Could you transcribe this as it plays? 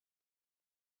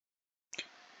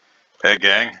Hey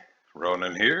gang,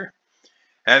 Ronan here.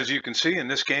 As you can see in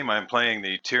this game, I'm playing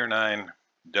the Tier 9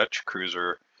 Dutch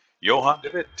cruiser Johan De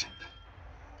Witt.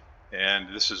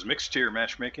 And this is mixed tier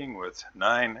matchmaking with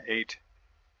 9, 8,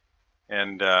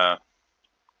 and,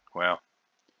 well,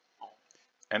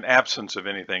 an absence of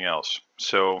anything else.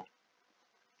 So,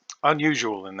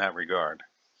 unusual in that regard.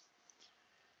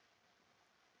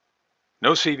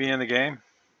 No CV in the game,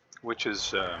 which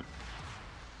is,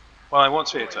 well, I won't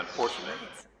say it's unfortunate,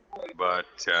 but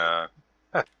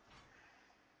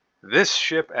this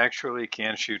ship actually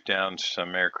can shoot down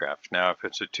some aircraft. Now, if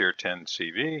it's a Tier 10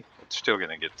 CV, it's still going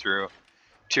to get through.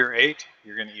 Tier 8,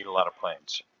 you're going to eat a lot of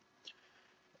planes.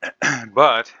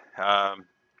 But I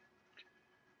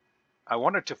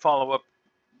wanted to follow up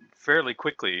fairly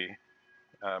quickly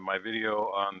my video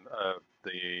on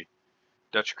the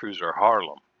Dutch cruiser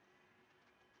Haarlem.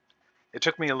 It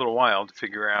took me a little while to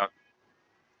figure out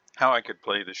how I could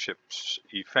play the ships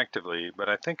effectively, but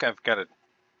I think I've got it,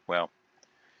 well,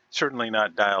 certainly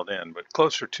not dialed in, but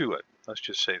closer to it. Let's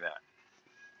just say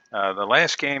that. The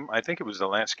last game, I think it was the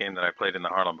last game that I played in the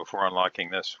Haarlem before unlocking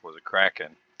this, was a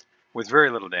Kraken with very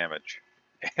little damage.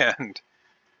 And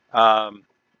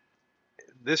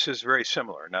this is very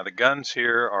similar. Now the guns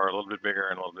here are a little bit bigger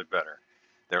and a little bit better.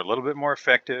 They're a little bit more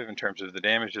effective in terms of the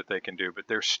damage that they can do, but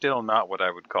they're still not what I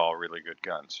would call really good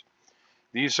guns.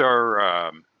 These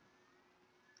are,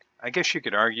 I guess you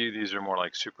could argue these are more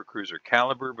like super cruiser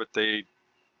caliber, but they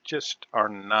just are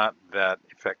not that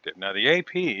effective. Now the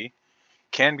AP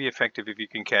can be effective if you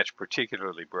can catch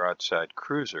particularly broadside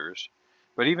cruisers,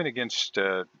 but even against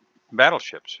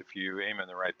battleships, if you aim in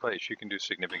the right place, you can do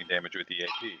significant damage with the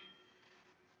AP.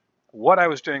 What I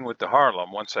was doing with the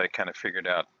Haarlem, once I kind of figured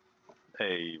out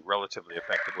a relatively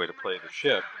effective way to play the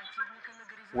ship,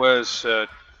 was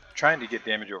trying to get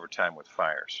damage over time with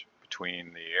fires.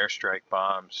 Between the airstrike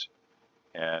bombs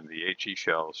and the HE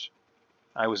shells,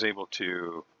 I was able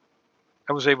to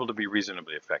be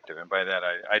reasonably effective, and by that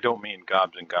I don't mean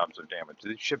gobs and gobs of damage.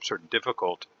 These ships are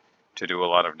difficult to do a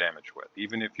lot of damage with,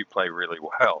 even if you play really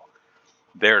well.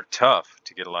 They're tough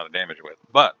to get a lot of damage with,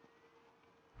 but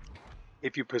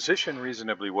if you position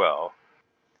reasonably well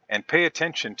and pay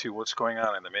attention to what's going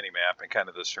on in the mini-map and kind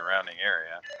of the surrounding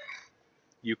area,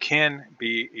 you can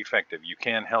be effective. You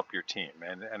can help your team.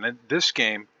 And in this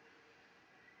game,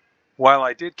 while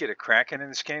I did get a Kraken in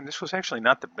this game, this was actually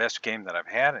not the best game that I've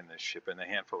had in this ship in the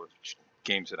handful of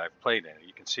games that I've played in it.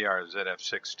 You can see our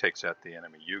ZF6 takes out the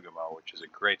enemy Yugamo, which is a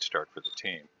great start for the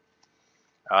team.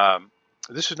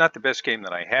 This was not the best game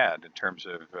that I had in terms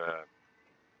of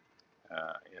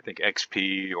I think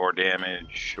XP or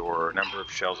damage or number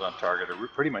of shells on target or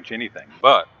pretty much anything.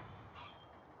 But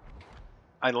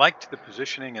I liked the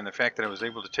positioning and the fact that I was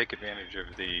able to take advantage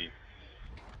of the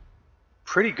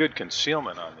pretty good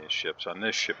concealment on these ships, on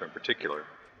this ship in particular,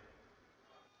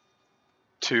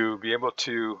 to be able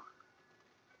to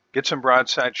get some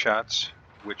broadside shots,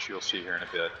 which you'll see here in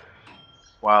a bit,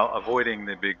 while avoiding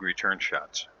the big return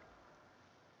shots.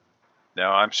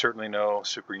 Now, I'm certainly no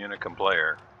super unicum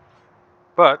player,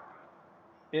 but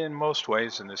in most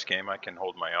ways in this game I can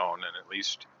hold my own, and at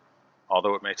least,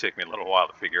 although it may take me a little while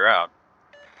to figure out,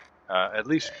 at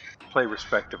least play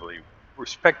respectively.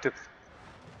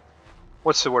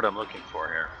 What's the word I'm looking for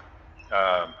here?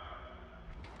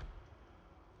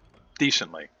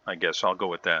 Decently, I guess. I'll go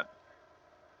with that.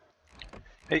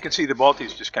 Now you can see the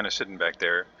Balti's just kind of sitting back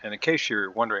there, and in case you're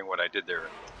wondering what I did there,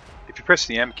 if you press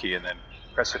the M key and then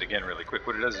press it again really quick,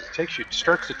 what it does is it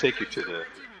starts to take you to the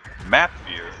map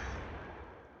view,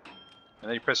 and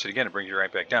then you press it again, it brings you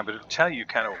right back down, but it'll tell you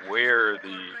kind of where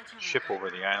the ship over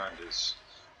the island is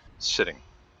sitting.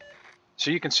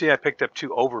 So you can see I picked up 2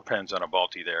 overpens on a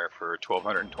Balti there for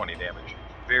 1,220 damage.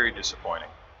 Very disappointing.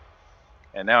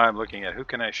 And now I'm looking at who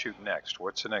can I shoot next?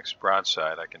 What's the next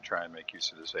broadside I can try and make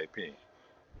use of this AP?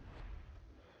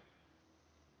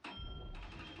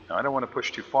 Now I don't want to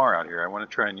push too far out here. I want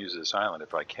to try and use this island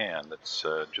if I can. That's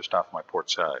just off my port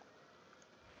side.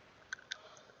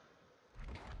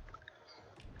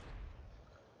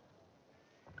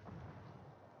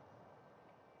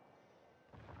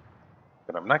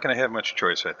 But I'm not going to have much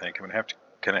choice, I think. I'm going to have to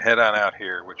kind of head on out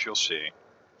here, which you'll see.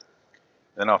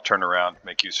 Then I'll turn around,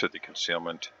 make use of the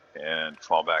concealment, and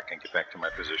fall back and get back to my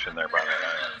position there by that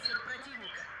island.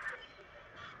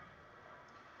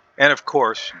 And of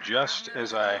course, just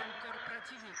as I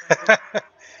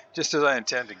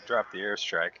intend to drop the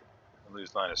airstrike, I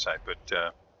lose line of sight,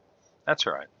 but that's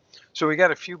all right. So we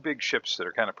got a few big ships that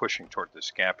are kind of pushing toward this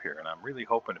gap here, and I'm really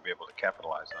hoping to be able to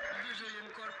capitalize on that.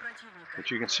 But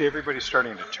you can see everybody's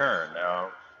starting to turn.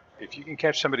 Now, if you can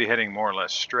catch somebody heading more or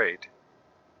less straight,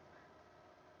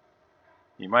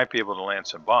 you might be able to land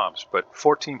some bombs, but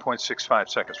 14.65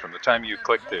 seconds from the time you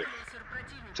click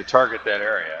to target that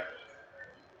area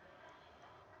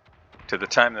to the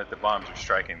time that the bombs are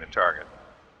striking the target.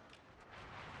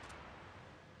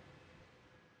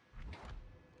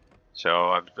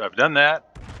 So I've done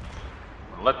that.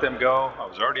 Let them go. I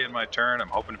was already in my turn. I'm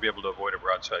hoping to be able to avoid a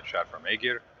broadside shot from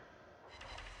Aegir.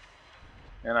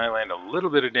 And I land a little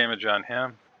bit of damage on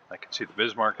him. I can see the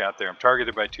Bismarck out there. I'm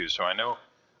targeted by 2, so I know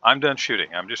I'm done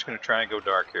shooting. I'm just going to try and go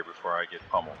dark here before I get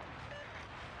pummeled.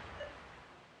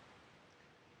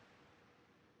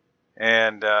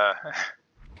 And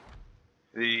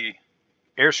the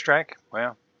airstrike,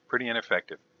 well, pretty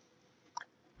ineffective.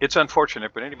 It's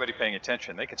unfortunate, but anybody paying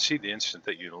attention, they can see the instant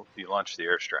that you launch the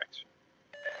airstrikes.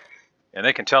 And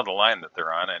they can tell the line that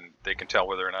they're on, and they can tell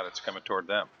whether or not it's coming toward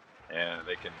them. And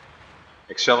they can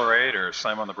accelerate or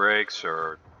slam on the brakes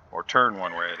or turn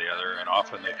one way or the other, and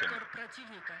often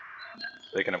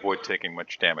they can avoid taking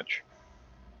much damage.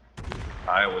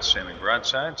 Iowa's sailing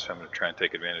broadside, so I'm going to try and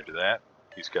take advantage of that.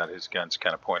 He's got his guns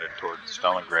kind of pointed toward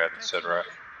Stalingrad, etc.,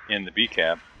 in the B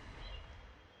cab.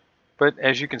 But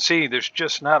as you can see, there's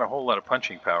just not a whole lot of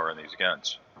punching power in these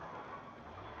guns.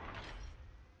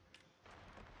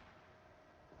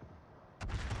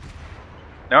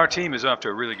 Now our team is off to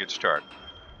a really good start.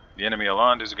 The enemy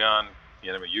Hollande is gone, the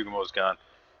enemy Yugumo is gone,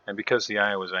 and because the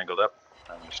Iowa's angled up,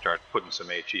 I'm going to start putting some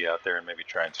HE out there and maybe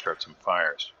try and start some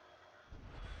fires.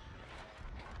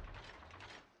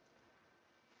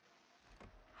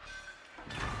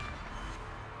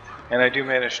 And I do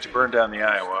manage to burn down the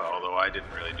Iowa, although I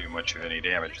didn't really do much of any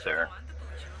damage there.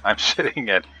 I'm sitting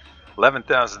at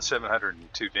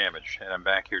 11,702 damage, and I'm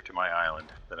back here to my island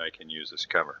that I can use as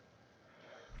cover.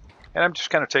 And I'm just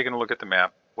kind of taking a look at the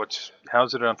map.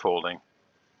 How's it unfolding?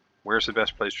 Where's the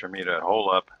best place for me to hole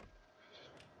up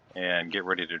and get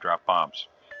ready to drop bombs?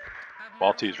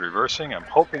 Balti's reversing. I'm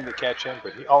hoping to catch him,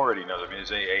 but he already knows. I mean,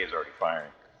 his AA is already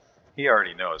firing. He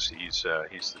already knows he's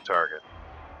the target.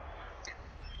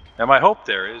 Now my hope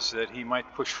there is that he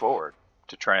might push forward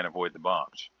to try and avoid the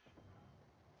bombs.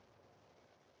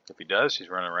 If he does, he's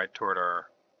running right toward our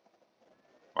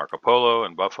Marco Polo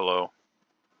and Buffalo.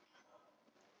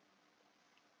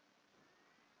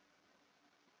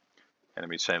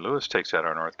 Enemy St. Louis takes out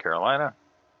our North Carolina.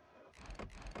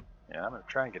 Yeah, I'm going to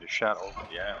try and get a shot over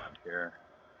the island here.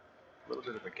 A little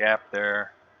bit of a gap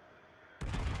there.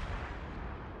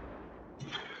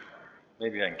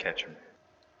 Maybe I can catch him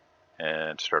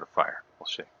and start a fire. We'll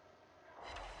see.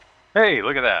 Hey,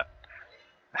 look at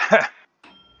that.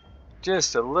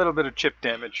 Just a little bit of chip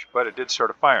damage, but it did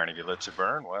start a fire, and if he lets it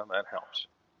burn, well, that helps.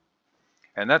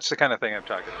 And that's the kind of thing I'm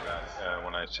talking about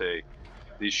when I say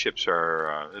these ships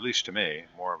are, at least to me,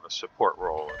 more of a support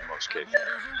role in most cases. I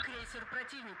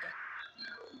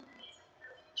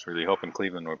was really hoping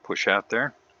Cleveland would push out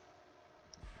there.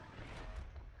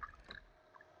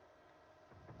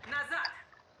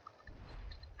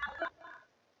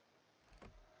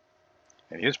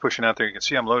 And he is pushing out there. You can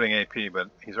see I'm loading AP,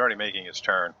 but he's already making his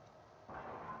turn.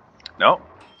 No,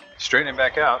 straightening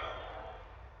back out.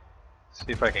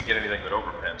 See if I can get anything but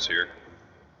overpens here.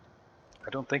 I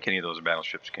don't think any of those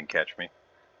battleships can catch me.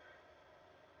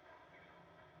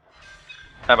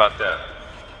 How about that?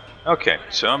 Okay,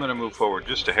 so I'm going to move forward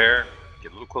just a hair,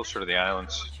 get a little closer to the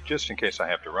islands, just in case I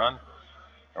have to run.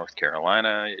 North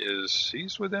Carolina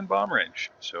he's within bomb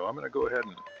range, so I'm going to go ahead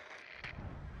and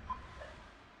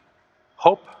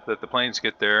hope that the planes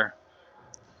get there.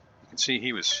 You can see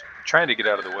he was trying to get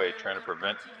out of the way, trying to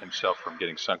prevent himself from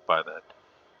getting sunk by that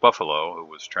Buffalo, who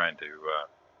was trying to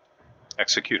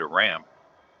execute a ram.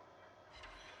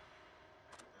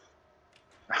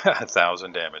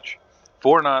 1,000 damage.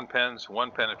 4 non-pens,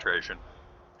 1 penetration.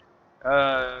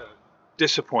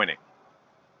 Disappointing.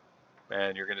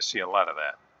 And you're going to see a lot of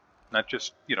that. Not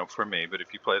just, from me, but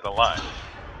if you play the line,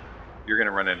 you're going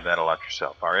to run into that a lot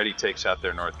yourself. Already takes out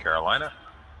their North Carolina.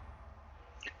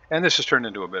 And this has turned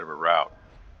into a bit of a rout.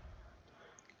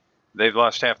 They've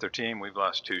lost half their team. We've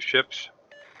lost 2 ships.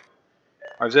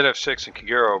 Our ZF-6 and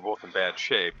Kagero are both in bad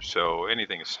shape, so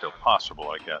anything is still possible,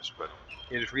 I guess, but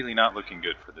it is really not looking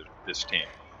good for this team.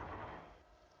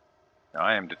 Now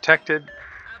I am detected.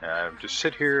 Just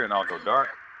sit here and I'll go dark.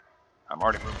 I'm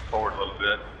already moving forward a little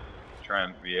bit,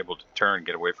 trying to be able to turn,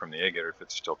 get away from the Aegir if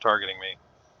it's still targeting me.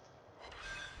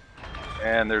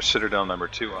 And there's Citadel number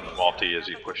 2 on the Balti as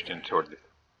he pushed in toward the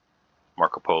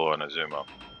Marco Polo and Azumo.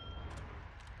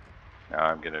 Now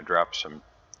I'm going to drop some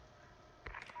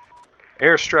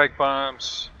airstrike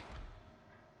bombs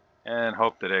and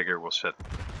hope that Aegir will set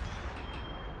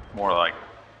more like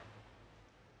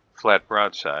flat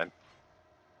broadside.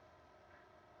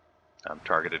 I'm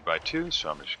targeted by 2, so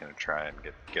I'm just going to try and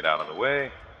get out of the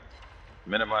way,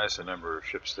 minimize the number of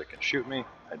ships that can shoot me.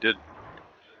 I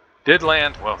did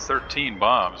land, well, 13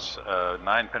 bombs,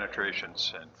 9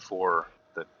 penetrations, and 4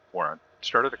 that weren't.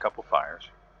 Started a couple fires.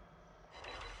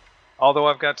 Although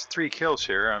I've got 3 kills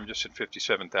here, I'm just at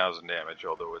 57,000 damage,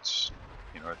 although it's,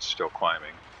 it's still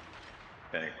climbing,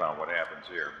 depending upon what happens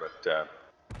here, but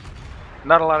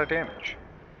not a lot of damage.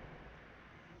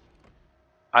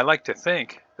 I like to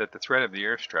think that the threat of the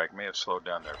airstrike may have slowed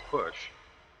down their push,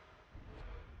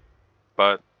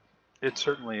 but it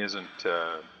certainly isn't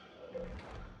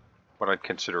what I'd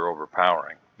consider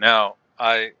overpowering. Now,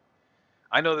 I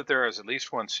know that there is at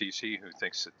least one CC who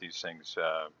thinks that these things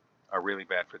are really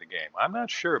bad for the game. I'm not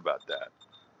sure about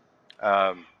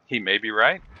that. He may be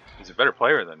right. He's a better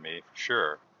player than me, for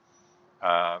sure.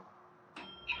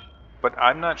 But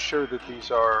I'm not sure that these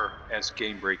are as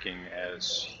game-breaking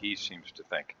as he seems to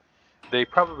think. They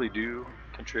probably do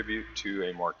contribute to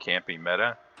a more campy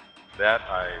meta. That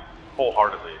I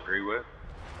wholeheartedly agree with.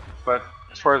 But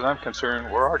as far as I'm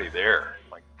concerned, we're already there,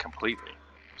 like completely.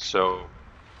 So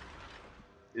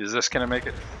is this going to make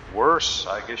it worse?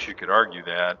 I guess you could argue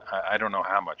that. I don't know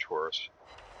how much worse.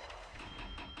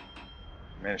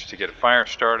 Managed to get a fire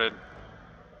started.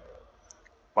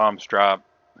 Bombs drop.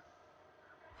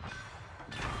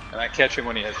 And I catch him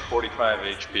when he has 45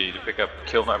 HP to pick up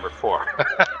kill number 4.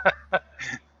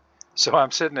 So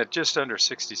I'm sitting at just under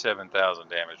 67,000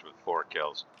 damage with 4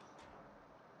 kills.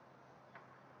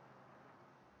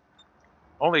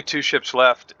 Only 2 ships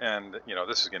left, and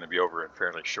this is going to be over in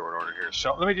fairly short order here.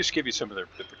 So let me just give you some of the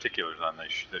particulars on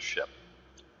this ship.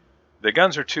 The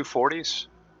guns are 240s.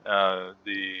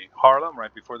 The Harlem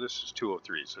right before this is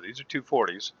 203. So these are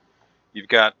 240s. You've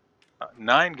got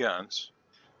 9 guns,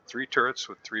 3 turrets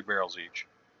with 3 barrels each.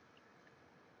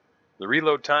 The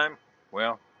reload time,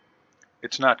 well,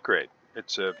 it's not great.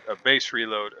 It's a base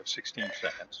reload of 16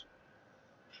 seconds.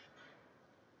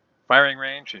 Firing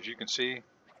range, as you can see,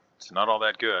 it's not all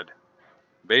that good.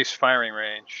 Base firing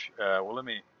range, well, let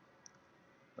me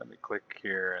click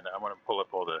here, and I'm going to pull up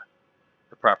all the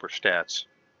proper stats.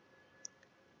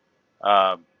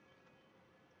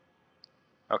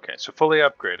 Okay, so fully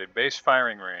upgraded. Base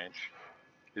firing range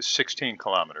is 16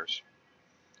 kilometers,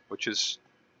 which is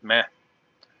meh.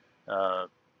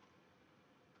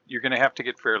 You're going to have to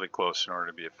get fairly close in order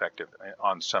to be effective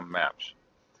on some maps.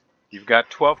 You've got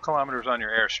 12 kilometers on your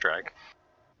airstrike.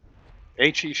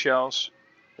 HE shells,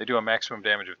 they do a maximum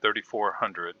damage of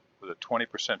 3,400 with a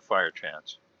 20% fire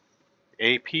chance.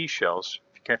 AP shells,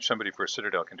 if you catch somebody for a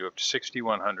Citadel, can do up to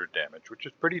 6,100 damage, which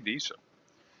is pretty decent.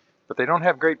 But they don't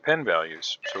have great pen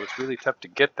values, so it's really tough to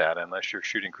get that unless you're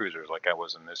shooting cruisers like I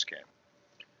was in this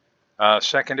game.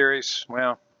 Secondaries,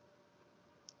 well,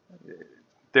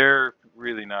 they're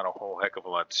really not a whole heck of a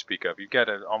lot to speak of. You've got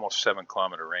an almost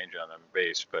 7-kilometer range on them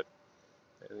base, but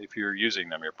if you're using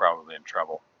them, you're probably in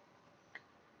trouble.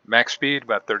 Max speed,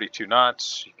 about 32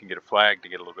 knots. You can get a flag to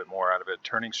get a little bit more out of it.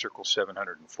 Turning circle,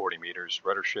 740 meters.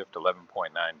 Rudder shift,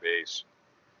 11.9 base.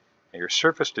 And your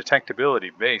surface detectability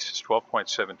base is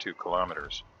 12.72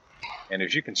 kilometers. And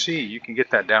as you can see, you can get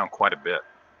that down quite a bit.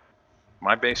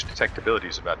 My base detectability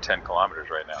is about 10 kilometers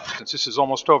right now. Since this is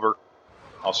almost over,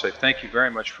 I'll say thank you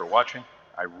very much for watching.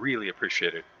 I really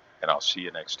appreciate it, and I'll see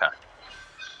you next time.